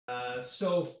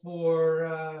So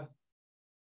for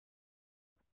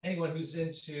anyone who's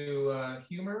into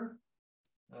humor,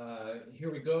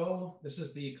 here we go. This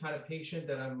is the kind of patient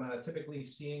that I'm typically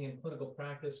seeing in clinical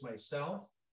practice myself.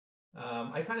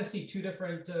 I kind of see two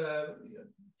different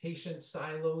patient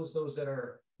silos, those that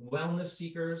are wellness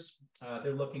seekers.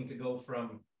 They're looking to go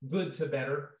from good to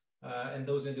better, and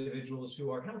those individuals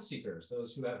who are health seekers,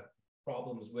 those who have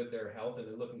problems with their health and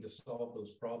they're looking to solve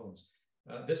those problems.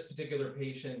 This particular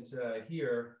patient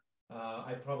here,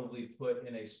 I probably put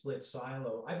in a split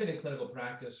silo. I've been in clinical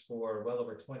practice for well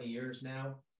over 20 years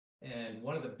now. And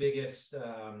one of the biggest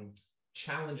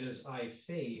challenges I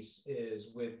face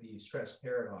is with the stress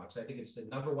paradox. I think it's the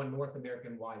 #1 North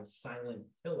American-wide silent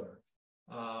killer.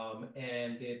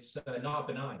 And it's not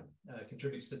benign.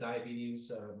 Contributes to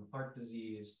diabetes, heart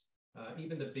disease,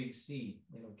 even the big C,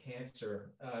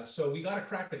 cancer. So we got to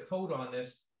crack the code on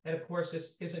this. And of course,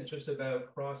 this isn't just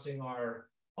about crossing our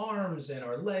arms and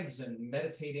our legs and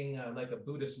meditating like a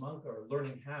Buddhist monk or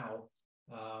learning how,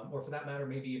 or for that matter,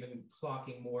 maybe even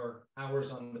clocking more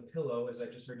hours on the pillow. As I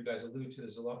just heard you guys allude to,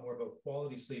 there's a lot more about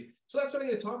quality sleep. So that's what I'm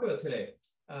going to talk about today.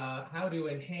 How to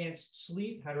enhance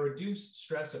sleep, how to reduce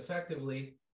stress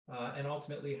effectively, and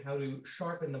ultimately how to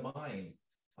sharpen the mind.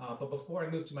 But before I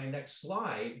move to my next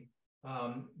slide,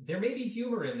 there may be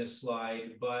humor in this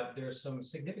slide, but there's some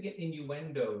significant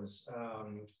innuendos,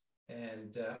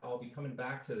 and I'll be coming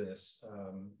back to this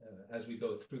as we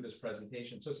go through this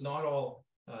presentation. So it's not all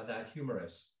that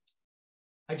humorous.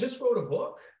 I just wrote a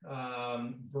book,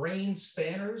 Brain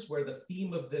Spanners, where the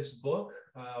theme of this book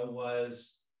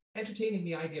was entertaining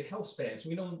the idea of health span. So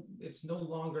we know it's no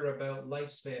longer about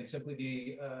lifespan, simply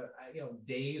the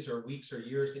days or weeks or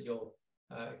years that you'll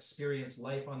experience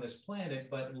life on this planet,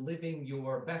 but living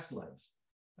your best life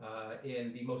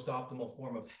in the most optimal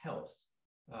form of health.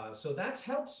 So that's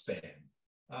health span.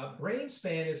 Brain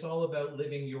span is all about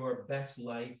living your best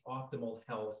life, optimal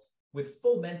health with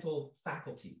full mental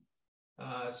faculty.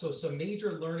 So some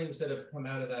major learnings that have come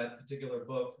out of that particular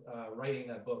book, writing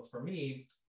that book for me,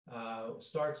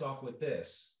 starts off with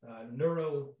this,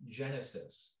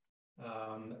 neurogenesis.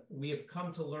 We have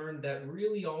come to learn that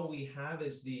really all we have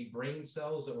is the brain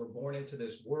cells that we're born into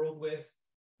this world with.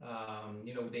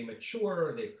 They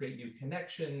mature, they create new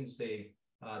connections, they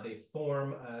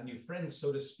form new friends,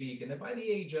 so to speak. And then by the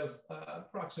age of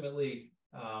approximately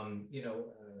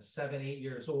 7, 8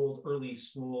 years old, early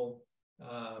school,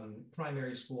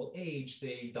 primary school age,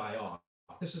 they die off.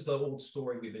 This is the old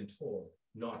story we've been told.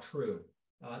 Not true.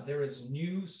 There is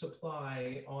new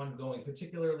supply ongoing,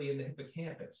 particularly in the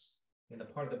hippocampus, in the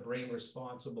part of the brain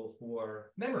responsible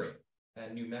for memory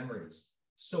and new memories.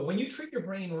 So when you treat your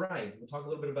brain right, we'll talk a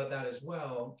little bit about that as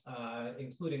well,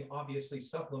 including obviously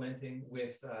supplementing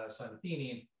with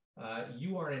Suntheanine,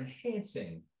 you are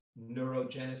enhancing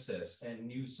neurogenesis and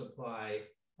new supply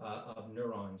of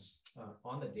neurons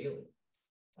on the daily.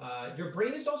 Your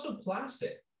brain is also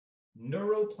plastic,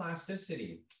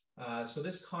 neuroplasticity. So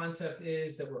this concept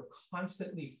is that we're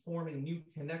constantly forming new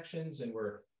connections and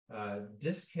we're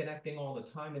disconnecting all the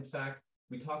time. In fact,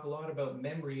 we talk a lot about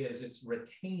memory as it's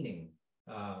retaining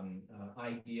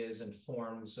ideas and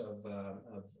forms of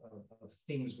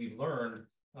things we've learned.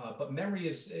 But memory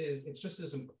it's just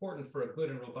as important for a good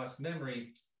and robust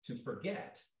memory to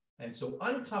forget. And so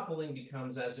uncoupling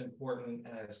becomes as important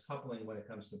as coupling when it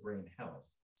comes to brain health.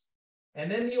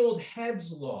 And then the old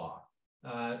Hebb's law,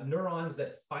 neurons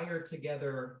that fire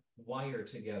together, wire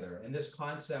together. And this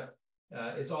concept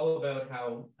is all about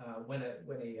how when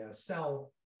a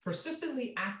cell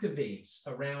persistently activates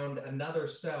around another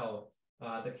cell,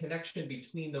 the connection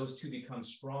between those two becomes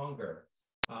stronger.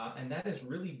 And that is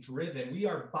really driven. We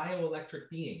are bioelectric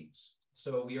beings.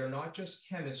 So we are not just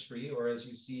chemistry, or as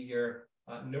you see here,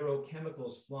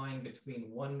 neurochemicals flying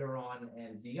between one neuron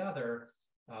and the other.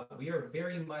 We are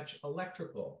very much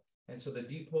electrical. And so the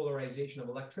depolarization of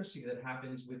electricity that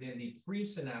happens within the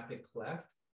presynaptic cleft,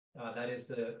 that is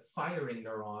the firing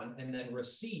neuron, and then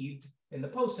received in the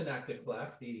postsynaptic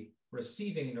cleft, the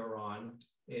receiving neuron,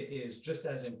 is just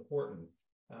as important.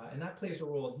 And that plays a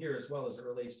role here as well as it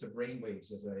relates to brain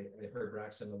waves, as I heard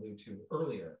Braxton allude to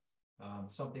earlier,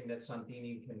 something that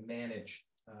Suntheanine can manage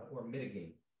or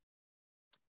mitigate.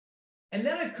 And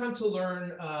then I've come to learn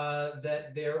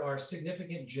that there are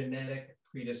significant genetic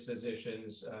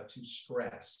predispositions to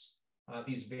stress.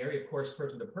 These vary, of course,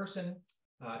 person to person.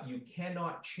 You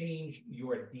cannot change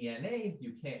your DNA.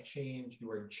 You can't change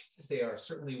your genes. They are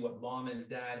certainly what mom and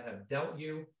dad have dealt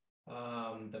you.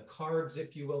 The cards,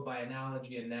 if you will, by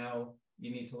analogy, and now you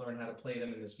need to learn how to play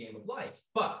them in this game of life.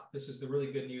 But this is the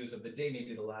really good news of the day,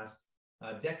 maybe the last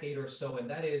decade or so, and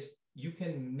that is you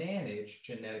can manage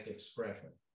genetic expression.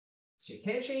 So you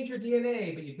can't change your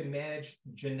DNA, but you can manage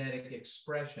genetic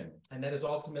expression. And that is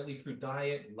ultimately through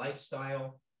diet,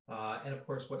 lifestyle, and of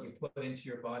course, what you put into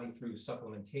your body through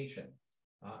supplementation.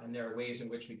 And there are ways in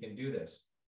which we can do this.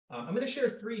 I'm going to share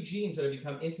 3 genes that I've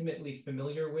become intimately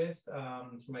familiar with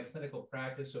through my clinical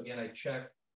practice. So again, I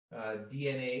check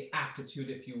DNA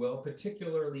aptitude, if you will,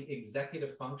 particularly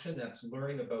executive function. That's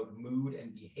learning about mood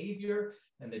and behavior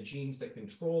and the genes that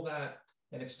control that.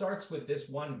 And it starts with this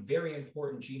one very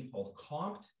important gene called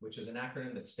COMT, which is an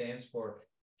acronym that stands for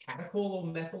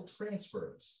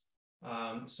catecholomethyltransferase.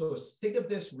 So think of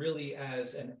this really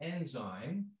as an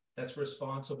enzyme that's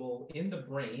responsible in the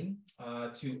brain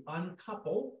to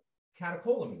uncouple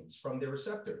catecholamines from their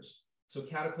receptors. So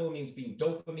catecholamines being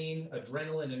dopamine,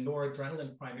 adrenaline, and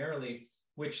noradrenaline primarily,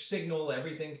 which signal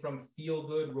everything from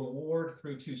feel-good reward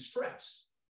through to stress.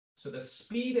 So the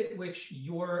speed at which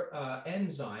your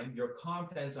enzyme, your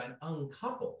COMT enzyme,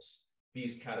 uncouples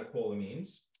these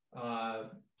catecholamines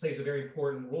plays a very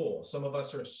important role. Some of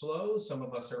us are slow, some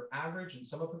of us are average, and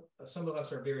some of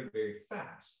us are very, very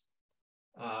fast.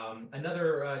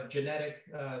 Another genetic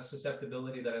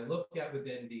susceptibility that I look at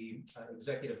within the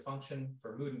executive function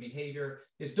for mood and behavior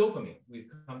is dopamine. We've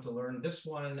come to learn this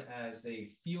one as a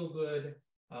feel-good,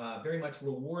 very much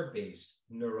reward-based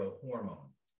neurohormone.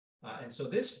 And so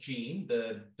this gene,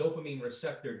 the dopamine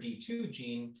receptor D2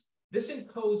 gene, this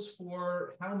encodes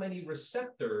for how many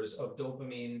receptors of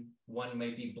dopamine one may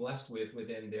be blessed with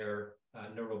within their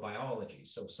neurobiology.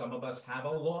 So some of us have a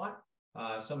lot.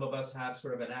 Some of us have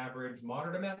sort of an average,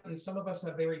 moderate amount, and some of us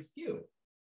have very few.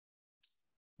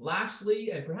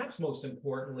 Lastly, and perhaps most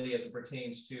importantly, as it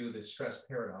pertains to the stress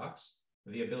paradox,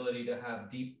 the ability to have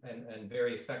deep and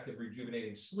very effective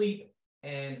rejuvenating sleep,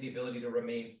 and the ability to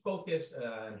remain focused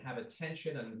and have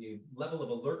attention and the level of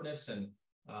alertness and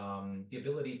the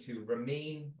ability to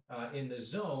remain in the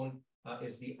zone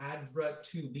is the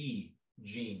ADRA2B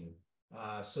gene.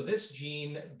 So this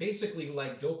gene, basically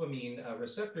like dopamine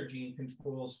receptor gene,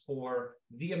 controls for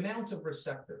the amount of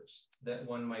receptors that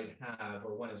one might have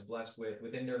or one is blessed with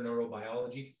within their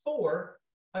neurobiology for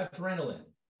adrenaline.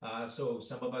 So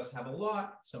some of us have a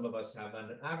lot, some of us have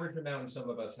an average amount, and some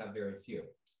of us have very few.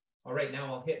 All right,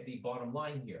 now I'll hit the bottom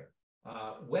line here.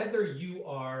 Whether you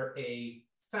are a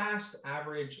fast,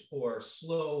 average, or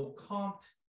slow COMT,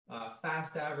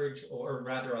 fast, average, or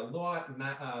rather a lot,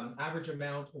 average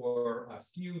amount, or a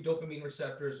few dopamine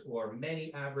receptors, or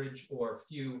many average or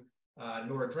few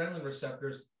noradrenaline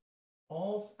receptors,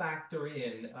 all factor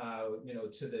in,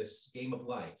 to this game of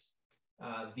life.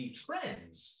 The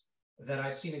trends that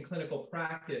I've seen in clinical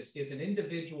practice is an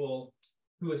individual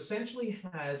who essentially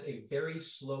has a very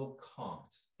slow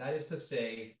COMT. That is to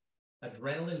say,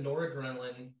 adrenaline,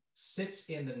 noradrenaline sits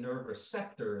in the nerve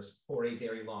receptors for a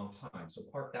very long time. So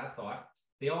park that thought.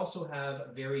 They also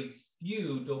have very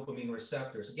few dopamine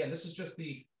receptors. Again, this is just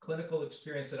the clinical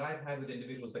experience that I've had with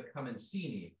individuals that come and see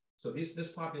me. So this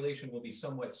population will be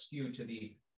somewhat skewed to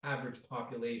the average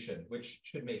population, which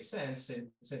should make sense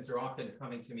since they're often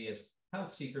coming to me as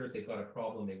health seekers. They've got a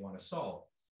problem they want to solve.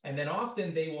 And then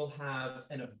often they will have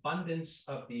an abundance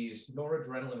of these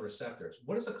noradrenaline receptors.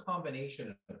 What is the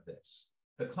combination of this?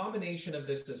 The combination of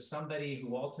this is somebody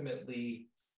who ultimately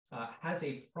has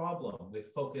a problem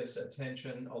with focus,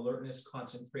 attention, alertness,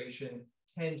 concentration,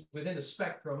 tends within the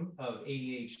spectrum of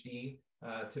ADHD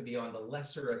to be on the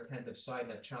lesser attentive side,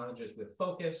 that challenges with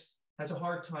focus, has a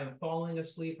hard time falling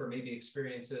asleep, or maybe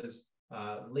experiences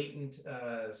latent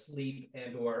sleep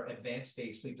and or advanced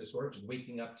phase sleep disorder, just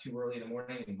waking up too early in the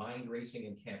morning and mind racing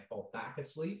and can't fall back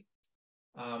asleep.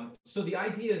 So the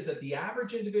idea is that the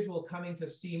average individual coming to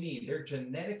see me, their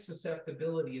genetic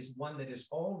susceptibility is one that is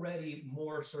already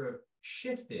more sort of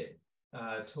shifted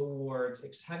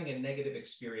towards having a negative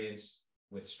experience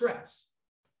with stress.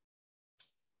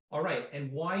 All right,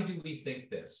 and why do we think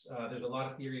this? There's a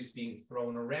lot of theories being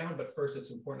thrown around, but first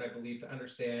it's important, I believe, to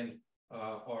understand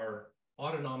our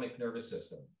autonomic nervous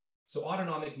system. So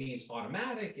autonomic means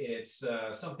automatic. It's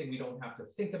something we don't have to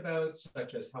think about,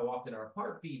 such as how often our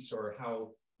heart beats or how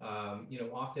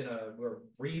often we're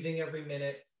breathing every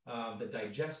minute. The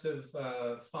digestive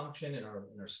function in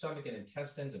our stomach and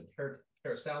intestines and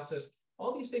peristalsis.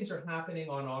 All these things are happening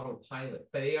on autopilot.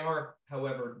 They are,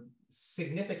 however,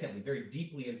 significantly, very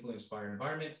deeply influenced by our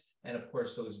environment and, of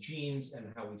course, those genes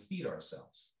and how we feed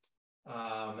ourselves.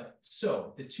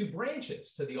 So the two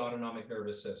branches to the autonomic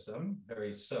nervous system,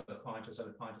 very subconscious,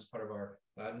 unconscious part of our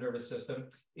nervous system,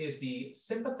 is the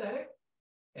sympathetic,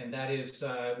 and that is,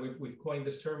 we've coined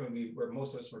this term, and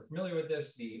most of us were familiar with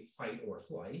this, the fight or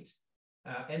flight,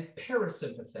 and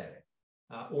parasympathetic,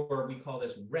 or we call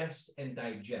this rest and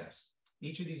digest.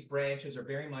 Each of these branches are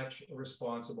very much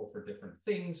responsible for different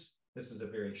things. This is a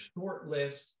very short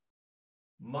list.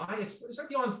 It's sort of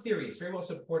beyond theory. It's very well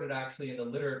supported actually in the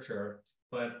literature,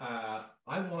 but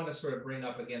I want to sort of bring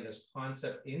up again this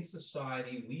concept in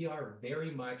society. We are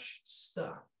very much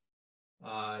stuck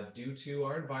due to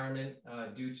our environment,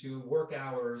 due to work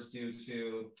hours, due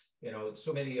to,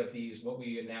 so many of these, what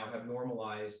we now have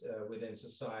normalized within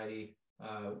society,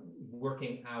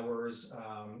 working hours,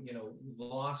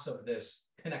 loss of this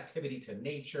connectivity to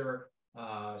nature,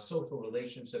 social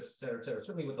relationships, et cetera,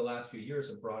 certainly what the last few years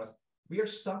have brought us. We are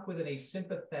stuck within a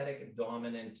sympathetic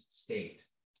dominant state.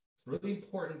 It's really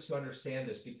important to understand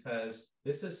this because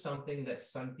this is something that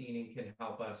suntheanine can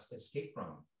help us escape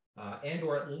from, and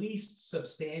or at least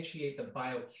substantiate the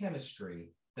biochemistry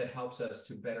that helps us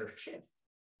to better shift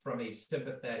from a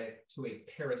sympathetic to a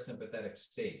parasympathetic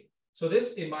state. So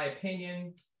this, in my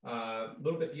opinion, a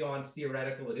little bit beyond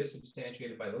theoretical, it is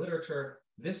substantiated by the literature.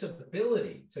 This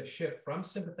ability to shift from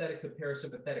sympathetic to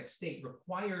parasympathetic state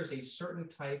requires a certain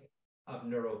type of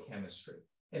neurochemistry.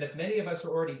 And if many of us are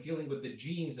already dealing with the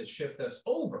genes that shift us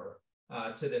over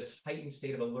to this heightened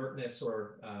state of alertness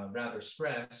or rather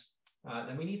stress,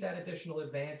 then we need that additional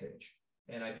advantage.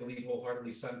 And I believe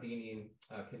wholeheartedly suntheanine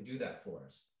can do that for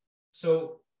us.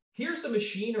 So here's the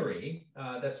machinery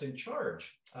that's in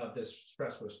charge of this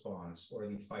stress response or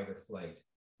the fight or flight.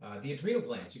 The adrenal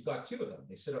glands, you've got two of them.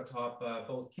 They sit on top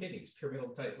both kidneys,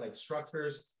 pyramidal-like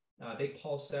structures. They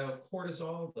pulse out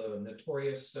cortisol, the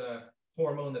notorious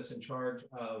hormone that's in charge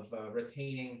of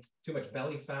retaining too much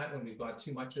belly fat when we've got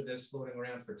too much of this floating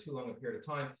around for too long a period of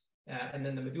time. And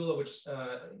then the medulla, which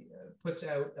puts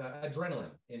out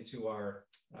adrenaline into our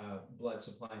blood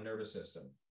supply nervous system.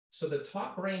 So the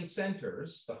top brain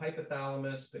centers, the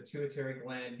hypothalamus, pituitary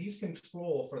gland, these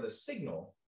control for the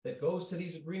signal that goes to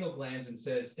these adrenal glands and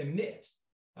says, emit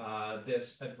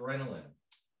this adrenaline.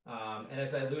 And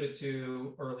as I alluded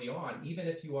to early on, even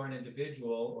if you are an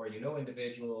individual or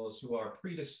individuals who are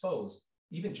predisposed,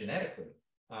 even genetically,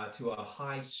 to a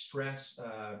high stress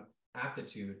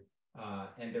aptitude,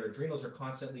 and their adrenals are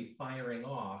constantly firing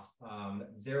off,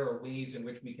 there are ways in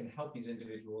which we can help these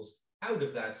individuals out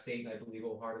of that state. And I believe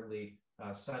wholeheartedly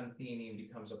suntheanine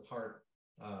becomes a part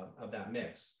of that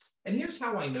mix. And here's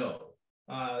how I know.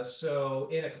 So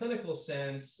in a clinical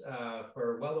sense,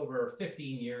 for well over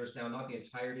 15 years now, not the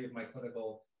entirety of my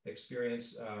clinical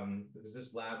experience, because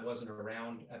this lab wasn't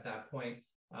around at that point,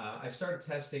 I started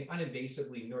testing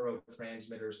uninvasively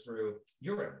neurotransmitters through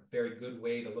urine. Very good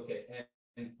way to look at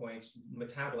endpoints,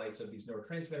 metabolites of these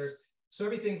neurotransmitters. So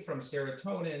everything from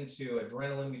serotonin to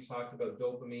adrenaline, we talked about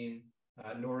dopamine,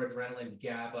 noradrenaline,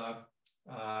 GABA.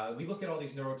 We look at all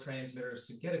these neurotransmitters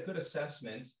to get a good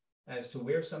assessment as to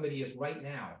where somebody is right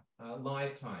now,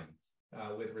 live time,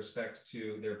 with respect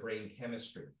to their brain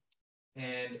chemistry.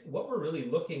 And what we're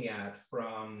really looking at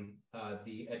from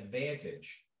the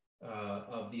advantage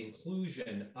of the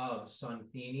inclusion of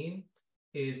suntheanine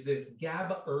is this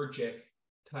GABAergic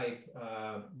type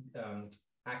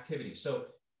activity. So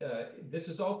this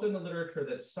is also in the literature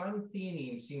that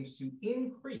suntheanine seems to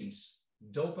increase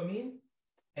dopamine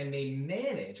and may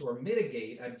manage or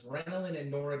mitigate adrenaline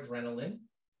and noradrenaline,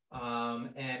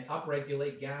 and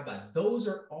upregulate GABA. Those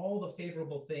are all the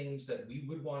favorable things that we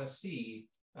would want to see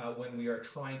when we are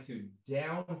trying to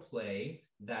downplay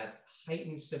that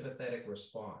heightened sympathetic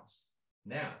response.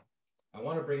 Now, I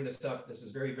want to bring this up. This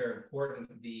is very, very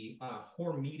important, the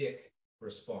hormetic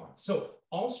response. So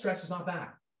all stress is not bad.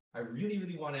 I really,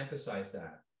 really want to emphasize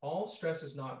that. All stress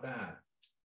is not bad.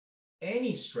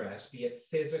 Any stress, be it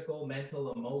physical,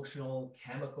 mental, emotional,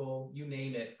 chemical, you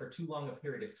name it, for too long a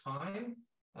period of time,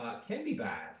 can be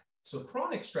bad. So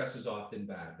chronic stress is often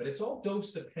bad, but it's all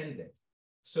dose dependent.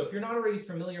 So if you're not already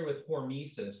familiar with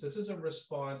hormesis, this is a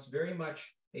response, very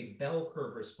much a bell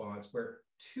curve response, where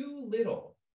too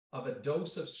little of a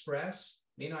dose of stress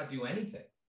may not do anything,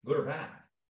 good or bad.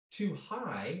 Too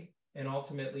high, and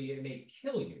ultimately it may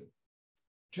kill you.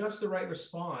 Just the right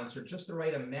response, or just the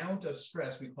right amount of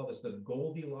stress, we call this the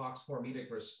Goldilocks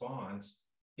hormetic response,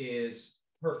 is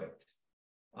perfect.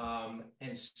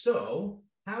 And so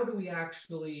how do we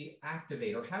actually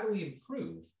activate, or how do we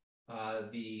improve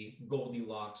the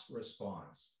Goldilocks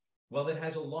response? Well, it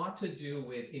has a lot to do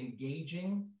with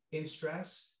engaging in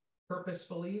stress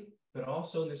purposefully, but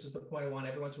also, and this is the point I want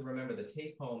everyone to remember, the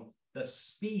take home, the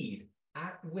speed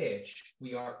at which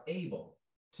we are able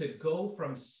to go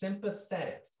from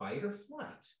sympathetic fight or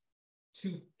flight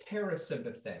to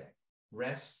parasympathetic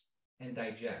rest and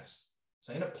digest.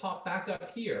 So I'm going to pop back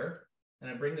up here and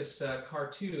I bring this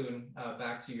cartoon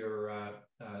back to your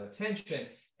attention.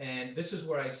 And this is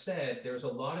where I said there's a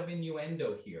lot of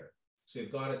innuendo here. So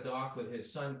you've got a doc with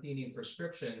his Suntheanine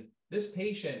prescription. This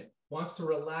patient wants to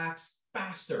relax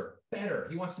faster, better.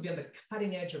 He wants to be on the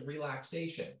cutting edge of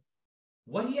relaxation.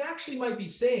 What he actually might be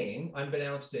saying,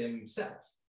 unbeknownst to himself,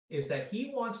 is that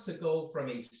he wants to go from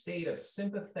a state of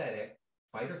sympathetic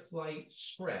fight or flight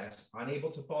stress,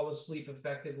 unable to fall asleep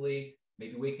effectively,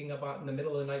 maybe waking up out in the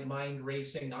middle of the night, mind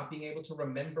racing, not being able to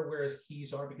remember where his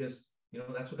keys are, because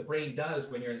that's what the brain does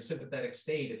when you're in a sympathetic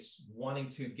state. It's wanting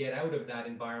to get out of that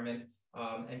environment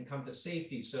and come to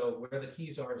safety. So where the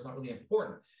keys are is not really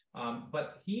important.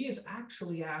 But he is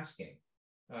actually asking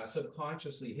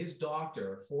subconsciously his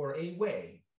doctor for a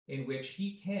way in which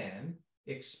he can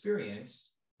experience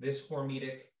this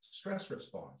hormetic stress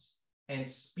response and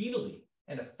speedily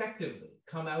and effectively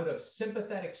come out of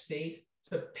sympathetic state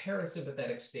to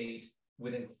parasympathetic state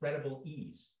with incredible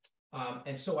ease.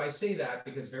 And so I say that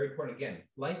because very important, again,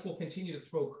 life will continue to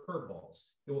throw curveballs.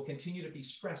 It will continue to be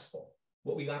stressful.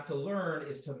 What we have to learn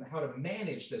is how to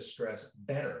manage this stress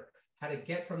better, how to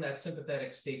get from that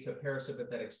sympathetic state to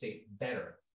parasympathetic state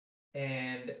better.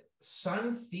 And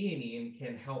Suntheanine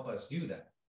can help us do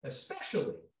that,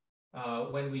 especially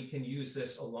when we can use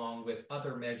this along with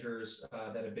other measures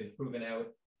that have been proven out.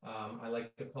 I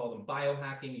like to call them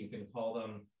biohacking. You can call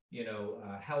them,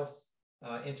 health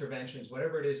interventions,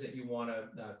 whatever it is that you want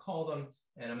to call them.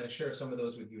 And I'm going to share some of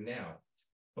those with you now.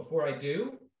 Before I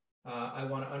do, I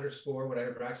want to underscore what I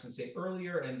heard Braxton say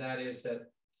earlier, and that is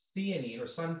that theanine, or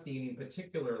Suntheanine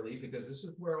particularly, because this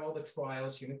is where all the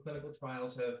trials, human clinical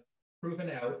trials, have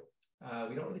proven out.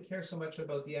 We don't really care so much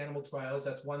about the animal trials.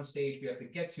 That's one stage we have to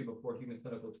get to before human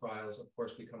clinical trials, of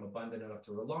course, become abundant enough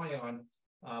to rely on.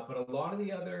 But a lot of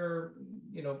the other,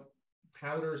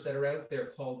 powders that are out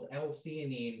there called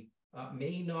L-Theanine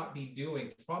may not be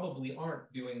doing, probably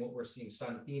aren't doing what we're seeing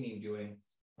Suntheanine doing,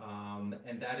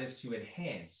 and that is to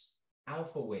enhance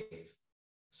alpha wave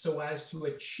so as to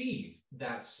achieve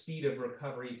that speed of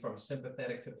recovery from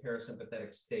sympathetic to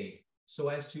parasympathetic state, so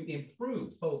as to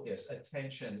improve focus,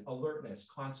 attention, alertness,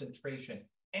 concentration,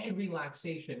 and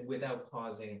relaxation without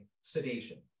causing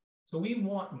sedation. So we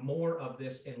want more of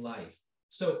this in life.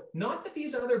 So not that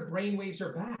these other brain waves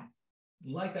are bad.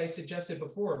 Like I suggested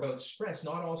before about stress,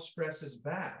 not all stress is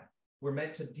bad. We're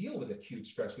meant to deal with acute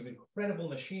stress. We have incredible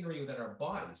machinery within our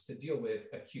bodies to deal with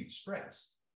acute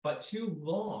stress. But too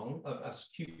long of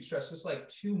acute stress, just like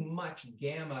too much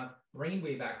gamma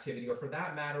brainwave activity, or for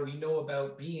that matter, we know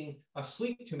about being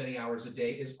asleep too many hours a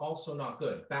day, is also not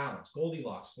good. Balance,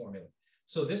 Goldilocks formula.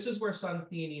 So this is where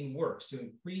Suntheanine works to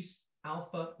increase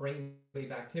alpha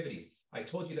brainwave activity. I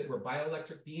told you that we're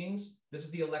bioelectric beings. This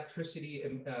is the electricity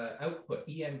output,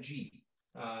 EMG,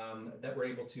 that we're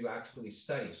able to actually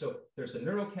study. So there's the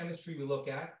neurochemistry we look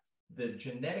at, the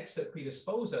genetics that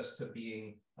predispose us to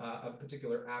being a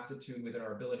particular aptitude within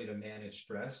our ability to manage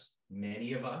stress.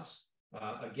 Many of us,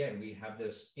 again, we have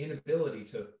this inability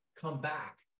to come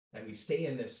back, and we stay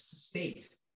in this state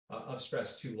of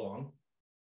stress too long.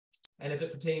 And as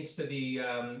it pertains to the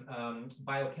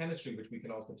biochemistry, which we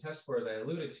can also test for, as I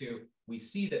alluded to, we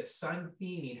see that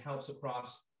Suntheanine helps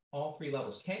across all three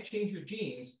levels. Can't change your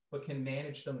genes, but can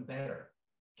manage them better.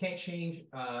 Can't change,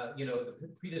 the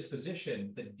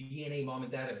predisposition, the DNA mom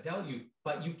and dad have dealt you,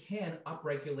 but you can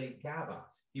upregulate GABA.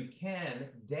 You can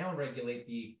downregulate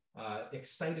the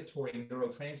excitatory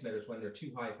neurotransmitters when they're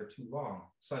too high for too long.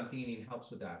 Suntheanine helps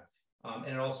with that.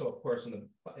 And it also, of course, on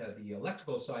the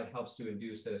electrical side, helps to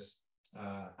induce this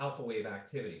alpha wave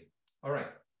activity. All right.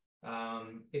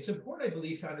 It's important, I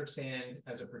believe, to understand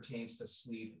as it pertains to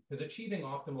sleep, because achieving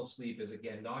optimal sleep is,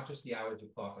 again, not just the hours you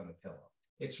clock on the pillow.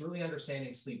 It's really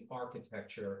understanding sleep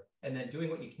architecture and then doing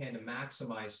what you can to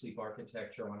maximize sleep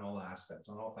architecture on all aspects,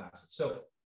 on all facets. So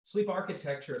sleep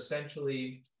architecture,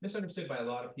 essentially misunderstood by a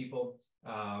lot of people.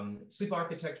 Sleep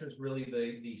architecture is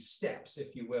really the steps,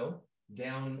 if you will,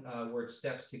 downward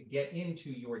steps to get into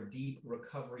your deep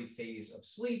recovery phase of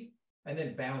sleep, and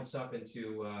then bounce up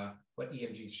into what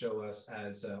EMGs show us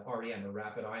as REM, or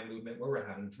rapid eye movement, where we're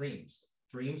having dreams.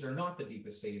 Dreams are not the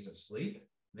deepest phase of sleep.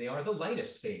 They are the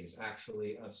lightest phase,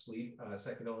 actually, of sleep,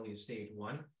 second only to stage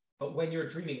 1. But when you're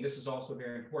dreaming, this is also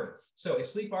very important. So if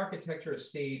sleep architecture is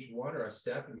stage 1 or a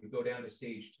step, and you go down to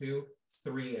stage 2,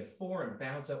 3, and 4 and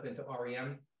bounce up into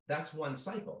REM, that's one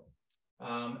cycle.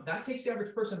 That takes the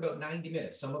average person about 90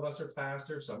 minutes. Some of us are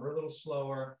faster, some are a little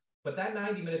slower, but that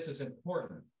 90 minutes is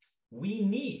important. We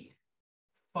need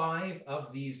 5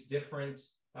 of these different,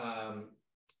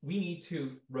 we need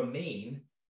to remain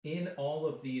in all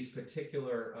of these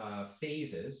particular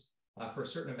phases for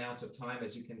certain amounts of time,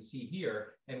 as you can see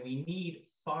here, and we need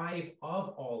 5 of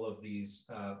all of these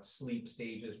sleep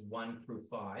stages, 1 through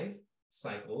 5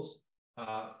 cycles,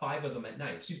 5 of them at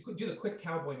night. So you could do the quick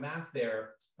cowboy math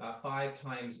there, 5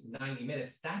 times 90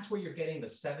 minutes. That's where you're getting the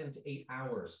 7 to 8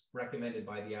 hours recommended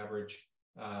by the average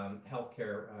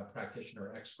healthcare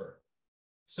practitioner expert.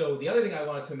 So the other thing I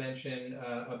wanted to mention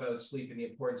about sleep and the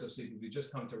importance of sleep, we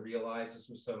just come to realize this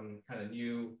was some kind of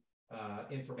new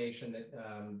information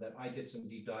that I did some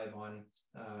deep dive on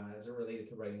as it related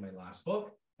to writing my last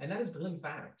book, and that is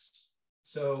lymphatics.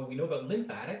 So we know about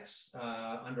lymphatics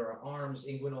under our arms,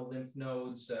 inguinal lymph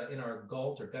nodes, in our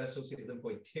gult or gut-associated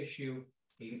lymphoid tissue,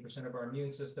 80% of our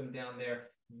immune system down there.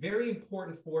 Very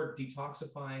important for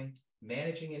detoxifying,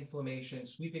 managing inflammation,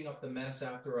 sweeping up the mess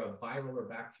after a viral or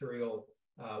bacterial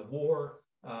war.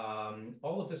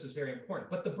 All of this is very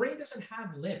important. But the brain doesn't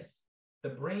have lymph. The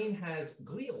brain has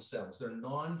glial cells. They're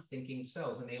non-thinking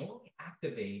cells, and they only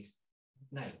activate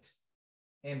at night.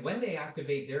 And when they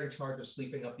activate, they're in charge of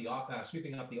sweeping up the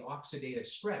oxidative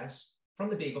stress from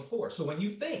the day before. So when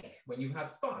you think, when you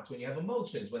have thoughts, when you have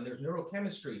emotions, when there's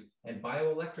neurochemistry and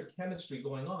bioelectric chemistry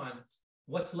going on,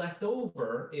 what's left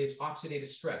over is oxidative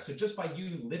stress. So just by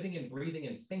you living and breathing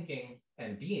and thinking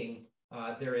and being,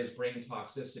 there is brain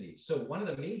toxicity. So one of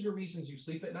the major reasons you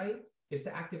sleep at night is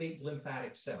to activate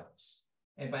lymphatic cells.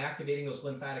 And by activating those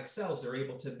lymphatic cells, they're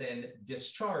able to then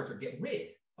discharge or get rid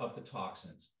of the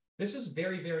toxins. This is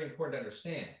very, very important to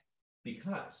understand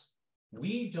because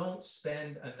we don't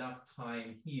spend enough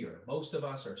time here. Most of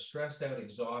us are stressed out,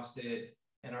 exhausted,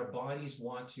 and our bodies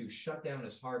want to shut down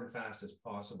as hard and fast as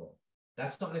possible.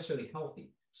 That's not necessarily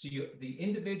healthy. So the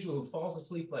individual who falls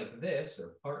asleep like this,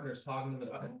 or partners talking to them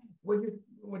about, what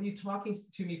are you talking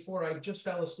to me for? I just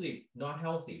fell asleep. Not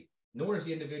healthy. Nor is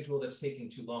the individual that's taking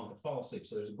too long to fall asleep.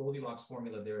 So there's a Goldilocks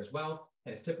formula there as well.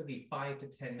 And it's typically 5 to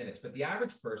 10 minutes. But the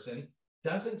average person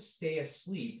doesn't stay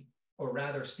asleep, or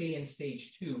rather stay in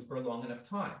stage 2 for a long enough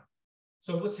time.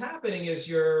 So what's happening is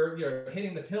you're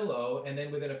hitting the pillow, and then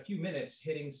within a few minutes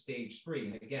hitting stage 3.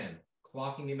 And again,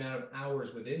 clocking the amount of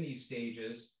hours within these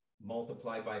stages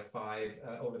multiplied by 5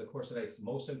 over the course of the night. It's the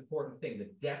most important thing,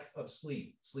 the depth of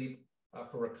sleep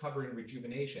for recovery and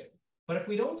rejuvenation. But if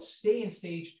we don't stay in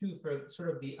stage 2 for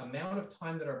sort of the amount of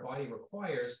time that our body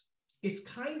requires, it's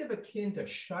kind of akin to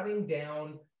shutting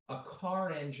down a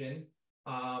car engine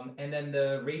and then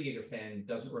the radiator fan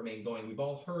doesn't remain going. We've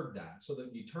all heard that. So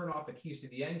that you turn off the keys to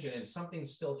the engine and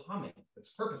something's still humming.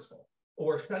 That's purposeful.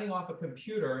 Or shutting off a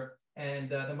computer and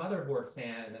the motherboard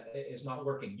fan is not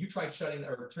working. You try shutting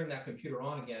or turning that computer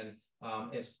on again,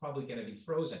 it's probably going to be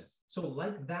frozen. So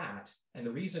like that, and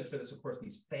the reason for this, of course,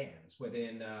 these fans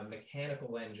within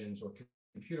mechanical engines or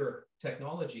computer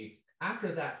technology,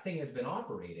 after that thing has been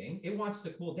operating, it wants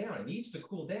to cool down. It needs to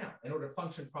cool down in order to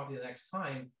function properly the next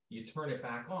time you turn it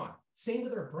back on. Same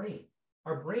with our brain.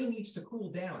 Our brain needs to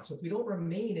cool down. So if we don't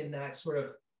remain in that sort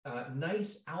of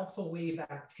nice alpha wave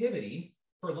activity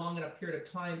for a long enough period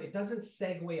of time, it doesn't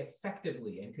segue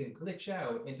effectively and can glitch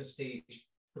out into stage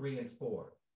 3 and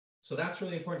 4. So that's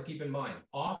really important to keep in mind.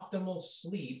 Optimal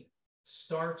sleep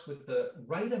starts with the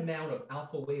right amount of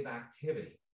alpha wave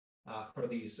activity for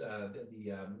these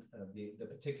the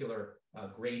particular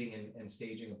grading and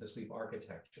staging of the sleep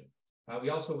architecture.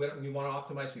 We want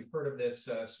to optimize. We've heard of this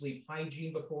sleep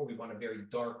hygiene before. We want a very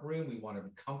dark room. We want to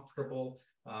be comfortable.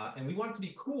 And we want it to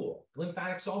be cool.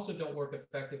 Lymphatics also don't work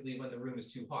effectively when the room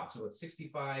is too hot. So it's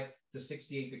 65 to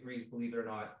 68 degrees, believe it or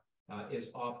not, is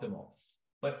optimal.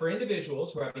 But for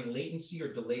individuals who are having latency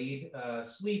or delayed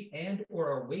sleep and or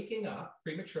are waking up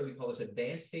prematurely, we call this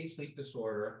advanced phase sleep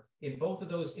disorder, in both of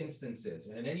those instances.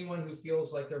 And anyone who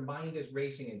feels like their mind is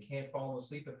racing and can't fall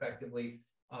asleep effectively,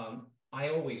 I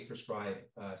always prescribe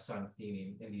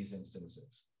Suntheanine in these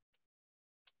instances.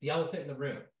 The elephant in the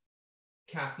room,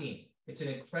 caffeine. It's an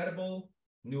incredible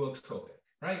nootropic,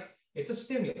 right? It's a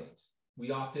stimulant. We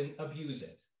often abuse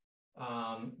it.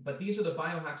 But these are the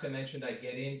biohacks I mentioned I'd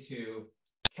get into.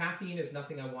 Caffeine is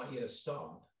nothing I want you to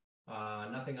stop.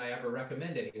 Nothing I ever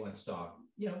recommend anyone stop.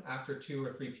 You know, after 2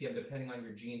 or 3 p.m., depending on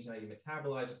your genes and how you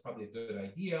metabolize, it's probably a good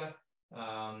idea.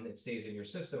 It stays in your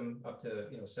system up to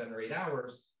 7 or 8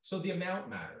 hours. So the amount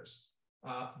matters.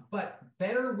 But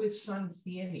better with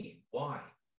Suntheanine. Why?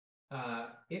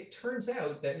 It turns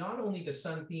out that not only does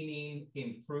Suntheanine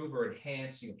improve or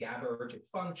enhance GABAergic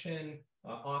function,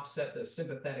 offset the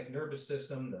sympathetic nervous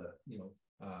system,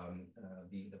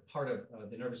 the part of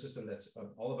the nervous system that's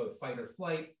all about fight or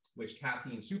flight, which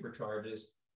caffeine supercharges.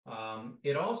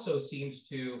 It also seems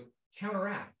to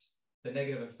counteract the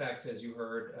negative effects, as you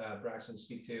heard Braxton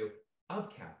speak to, of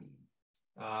caffeine.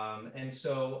 And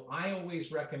so I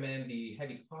always recommend the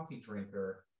heavy coffee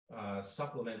drinker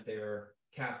supplement their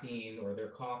caffeine or their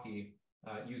coffee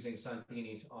using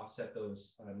Suntheanine to offset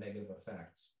those negative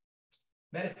effects.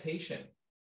 Meditation,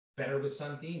 better with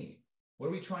Suntheanine. What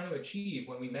are we trying to achieve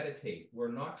when we meditate?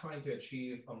 We're not trying to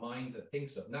achieve a mind that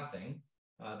thinks of nothing.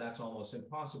 That's almost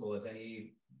impossible, as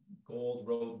any gold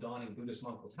robe donning Buddhist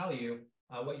monk will tell you.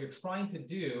 What you're trying to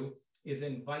do is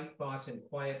invite thoughts and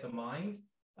quiet the mind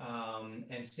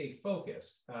and stay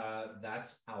focused.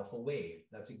 That's alpha wave.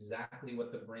 That's exactly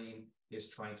what the brain is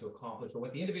trying to accomplish, or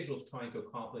what the individual is trying to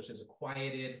accomplish, is a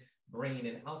quieted brain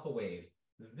in alpha wave.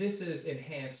 This is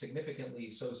enhanced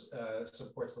significantly, so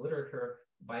supports the literature,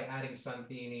 by adding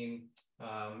Suntheanine,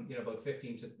 about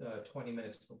 15 to 20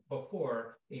 minutes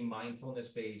before a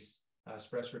mindfulness-based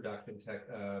stress reduction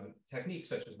technique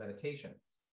such as meditation.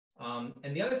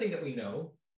 And the other thing that we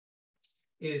know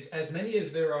is, as many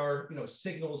as there are,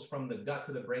 signals from the gut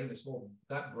to the brain, this whole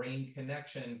gut-brain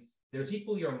connection, there's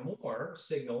equally or more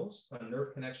signals,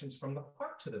 nerve connections from the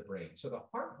heart to the brain. So the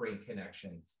heart-brain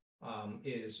connection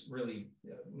is really,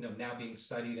 now being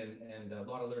studied, and a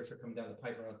lot of literature coming down the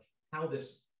pipe around how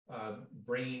this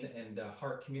brain and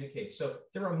heart communicate. So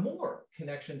there are more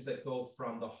connections that go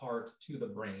from the heart to the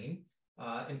brain,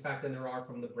 in fact, than there are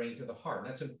from the brain to the heart. And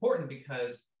that's important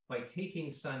because by taking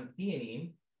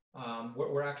Suntheanine,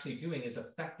 what we're actually doing is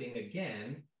affecting,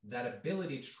 again, that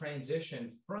ability to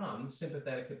transition from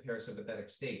sympathetic to parasympathetic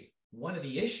state. One of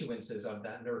the issuances of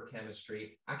that nerve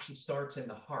chemistry actually starts in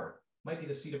the heart. Might be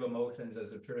the seat of emotions, as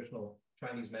the traditional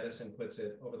Chinese medicine puts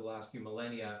it, over the last few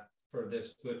millennia, for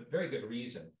this very good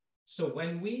reason. So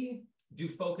when we do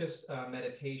focused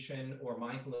meditation or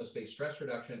mindfulness-based stress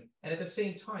reduction, and at the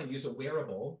same time use a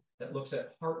wearable that looks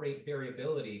at heart rate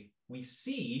variability, we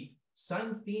see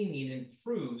Suntheanine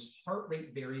improves heart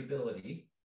rate variability.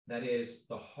 That is,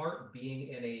 the heart being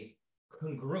in a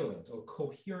congruent or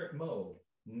coherent mode,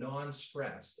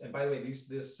 non-stressed. And by the way,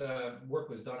 this work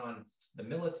was done on the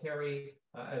military,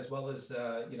 as well as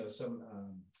some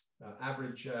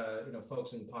average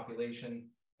folks in the population.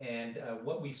 And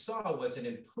what we saw was an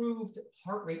improved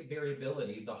heart rate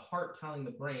variability, the heart telling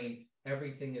the brain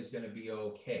everything is going to be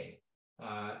okay.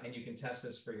 And you can test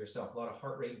this for yourself. A lot of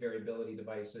heart rate variability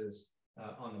devices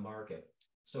on the market.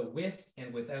 So with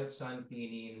and without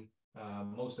Suntheanine,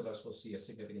 most of us will see a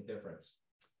significant difference.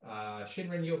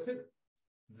 Shinrin Yoku.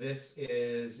 This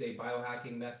is a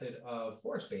biohacking method of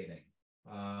forest bathing,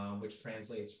 which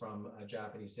translates from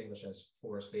Japanese to English as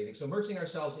forest bathing. So immersing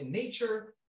ourselves in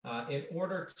nature in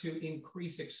order to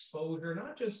increase exposure,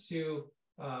 not just to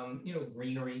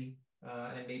greenery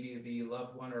and maybe the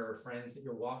loved one or friends that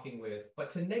you're walking with, but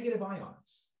to negative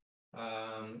ions,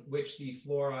 which the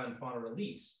flora and fauna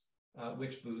release,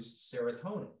 which boosts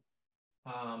serotonin.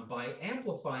 By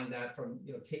amplifying that from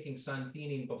taking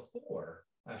Suntheanine before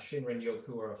Shinrin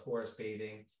Yoku or a forest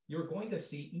bathing, you're going to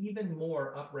see even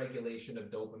more upregulation of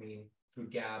dopamine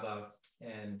through GABA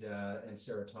and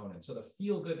serotonin. So the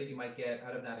feel good that you might get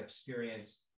out of that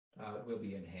experience will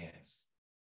be enhanced.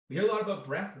 We hear a lot about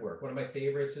breath work. One of my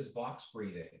favorites is box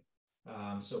breathing.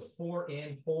 So 4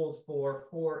 in, hold 4,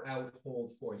 4 out,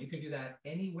 hold 4. You can do that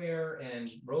anywhere,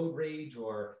 and road rage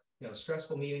or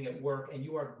stressful meeting at work, and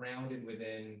you are grounded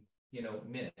within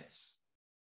minutes.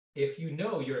 If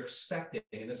you're expecting,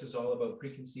 and this is all about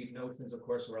preconceived notions, of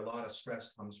course, where a lot of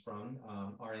stress comes from,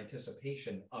 our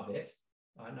anticipation of it,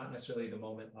 not necessarily the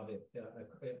moment of it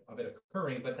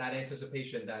occurring, but that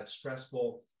anticipation, that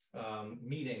stressful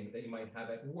meeting that you might have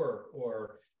at work,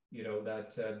 or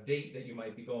that date that you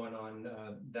might be going on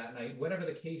that night, whatever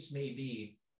the case may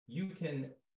be, you can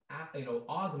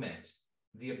augment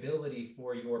the ability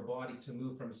for your body to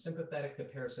move from sympathetic to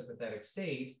parasympathetic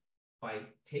state by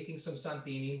taking some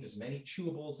Suntheanine. There's many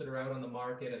chewables that are out on the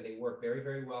market, and they work very,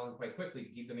 very well and quite quickly.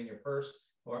 You keep them in your purse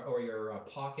or your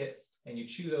pocket, and you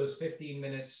chew those 15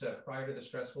 minutes prior to the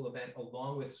stressful event,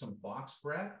 along with some box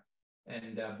breath.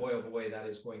 And boy, oh boy, that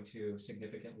is going to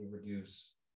significantly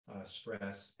reduce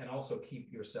stress, and also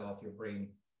keep your brain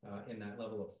in that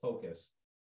level of focus.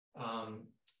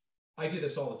 I do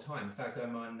this all the time. In fact,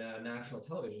 I'm on national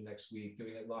television next week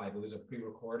doing it live. It was a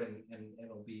pre-record, and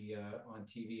it'll be on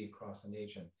TV across the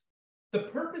nation. The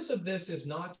purpose of this is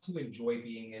not to enjoy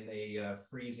being in a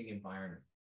freezing environment.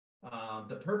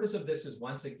 The purpose of this is,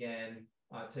 once again,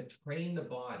 to train the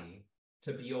body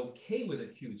to be okay with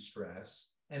acute stress,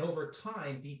 and over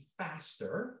time be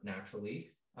faster,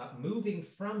 naturally, moving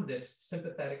from this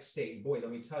sympathetic state. Boy, let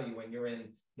me tell you, when you're in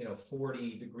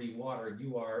 40-degree water,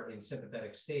 you are in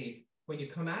sympathetic state. When you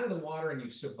come out of the water and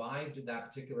you've survived that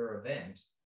particular event,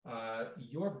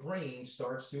 your brain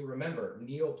starts to, remember,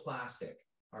 neoplastic.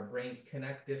 Our brains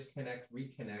connect, disconnect,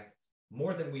 reconnect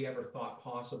more than we ever thought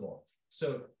possible.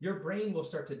 So your brain will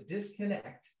start to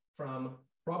disconnect from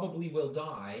probably will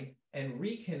die and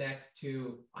reconnect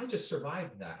to, I just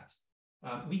survived that.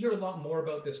 We hear a lot more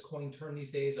about this coined term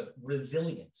these days of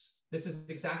resilience. This is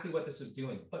exactly what this is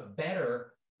doing, but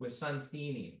better with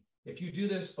suntheanine. If you do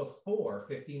this before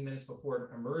 15 minutes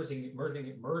before emerging,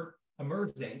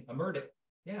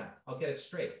 yeah, I'll get it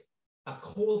straight. A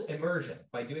cold immersion,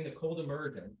 by doing a cold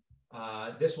immersion,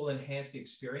 this will enhance the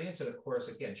experience and, of course,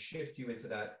 again, shift you into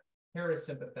that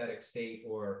parasympathetic state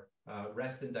or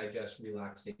rest and digest,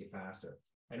 relax state faster.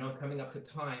 I know I'm coming up to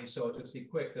time, so I'll just be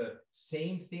quick. The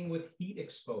same thing with heat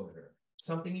exposure,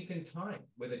 something you can time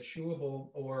with a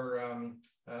chewable or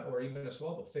even a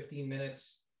swallowable, 15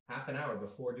 minutes, half an hour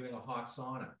before doing a hot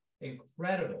sauna.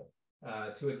 Incredible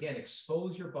to, again,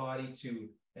 expose your body to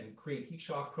and create heat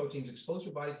shock proteins, expose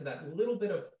your body to that little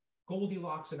bit of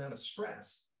Goldilocks amount of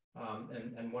stress.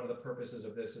 And one of the purposes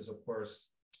of this is, of course,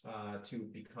 to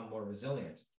become more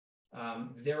resilient.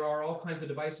 There are all kinds of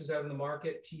devices out in the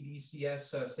market.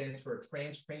 TDCS stands for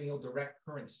transcranial direct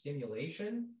current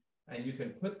stimulation. And you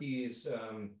can put these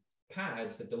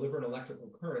pads that deliver an electrical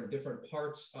current in different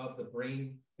parts of the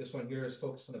brain. This one here is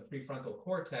focused on the prefrontal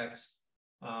cortex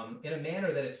in a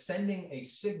manner that it's sending a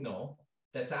signal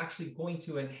that's actually going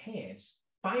to enhance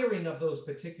firing of those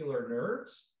particular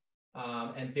nerves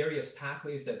and various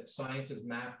pathways that science has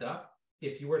mapped up.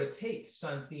 If you were to take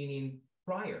suntheanine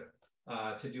prior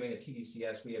to doing a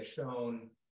TDCS, we have shown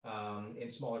in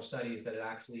smaller studies that it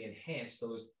actually enhanced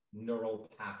those neural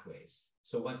pathways.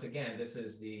 So once again, this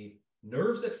is the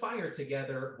nerves that fire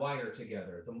together, wire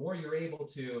together. The more you're able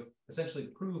to essentially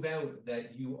prove out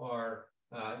that you are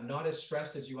not as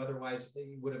stressed as you otherwise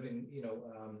would have been,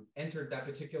 entered that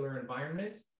particular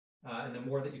environment, and the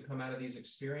more that you come out of these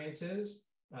experiences,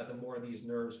 the more these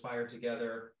nerves fire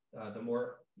together, the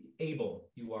more able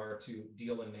you are to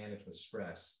deal and manage with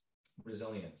stress,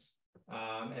 resilience.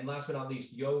 And last but not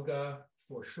least, yoga,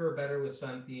 for sure better with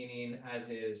suntheanine, as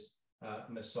is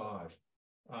massage.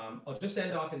 I'll just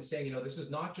end off in saying, this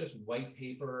is not just white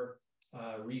paper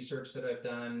research that I've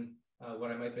done,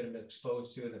 what I might have been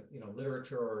exposed to in the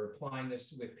literature or applying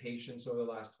this with patients over the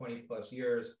last 20 plus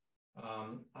years.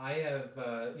 I have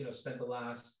spent the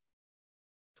last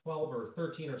 12 or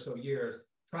 13 or so years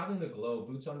traveling the globe,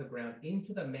 boots on the ground,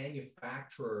 into the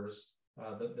manufacturers,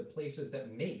 the places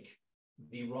that make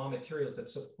the raw materials that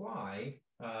supply,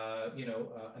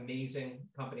 amazing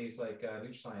companies like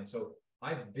Youtrients. So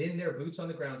I've been there, boots on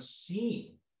the ground,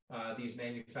 seeing these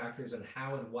manufacturers and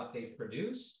how and what they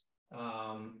produce.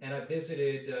 And I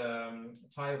visited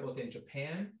Thai both in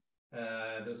Japan.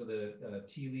 Those are the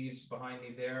tea leaves behind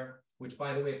me there, which,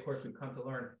 by the way, of course, we've come to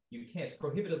learn it's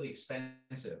prohibitively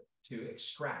expensive to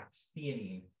extract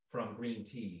theanine from green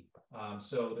tea.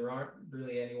 So there aren't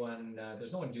really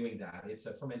there's no one doing that. It's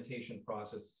a fermentation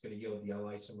process that's going to yield the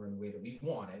L-isomer in the way that we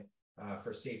want it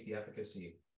for safety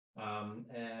efficacy.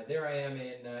 There I am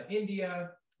in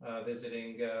India,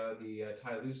 visiting the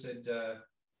Thai Lucid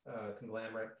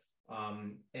conglomerate,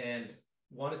 and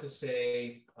wanted to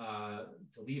say,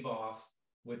 to leave off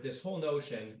with this whole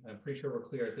notion, I'm pretty sure we're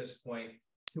clear at this point,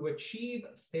 to achieve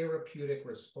therapeutic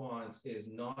response is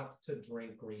not to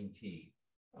drink green tea.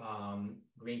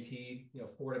 Green tea,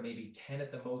 4 to maybe 10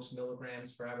 at the most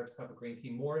milligrams for average cup of green tea,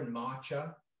 more in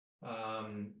matcha.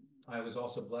 I was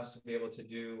also blessed to be able to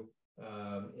do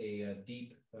a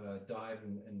deep dive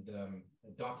and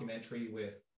a documentary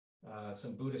with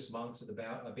some Buddhist monks at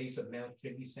the base of Mount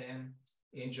Shigisan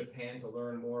in Japan to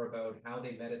learn more about how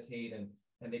they meditate, and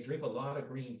they drink a lot of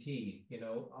green tea,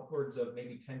 upwards of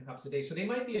maybe 10 cups a day. So they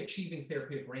might be achieving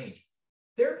therapeutic range.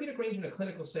 Therapeutic range in a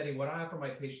clinical setting, what I offer my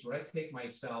patients, what I take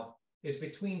myself, is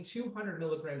between 200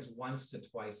 milligrams once to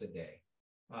twice a day.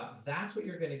 That's what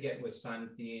you're going to get with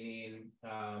suntheanine,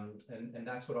 and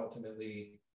that's what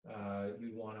ultimately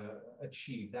you want to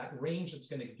achieve. That range that's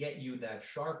going to get you that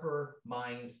sharper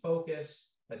mind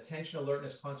focus, attention,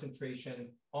 alertness, concentration,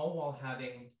 all while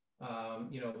having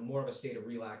more of a state of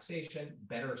relaxation,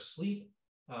 better sleep,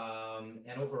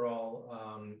 and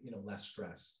overall less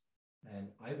stress. And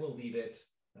I will leave it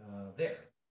there.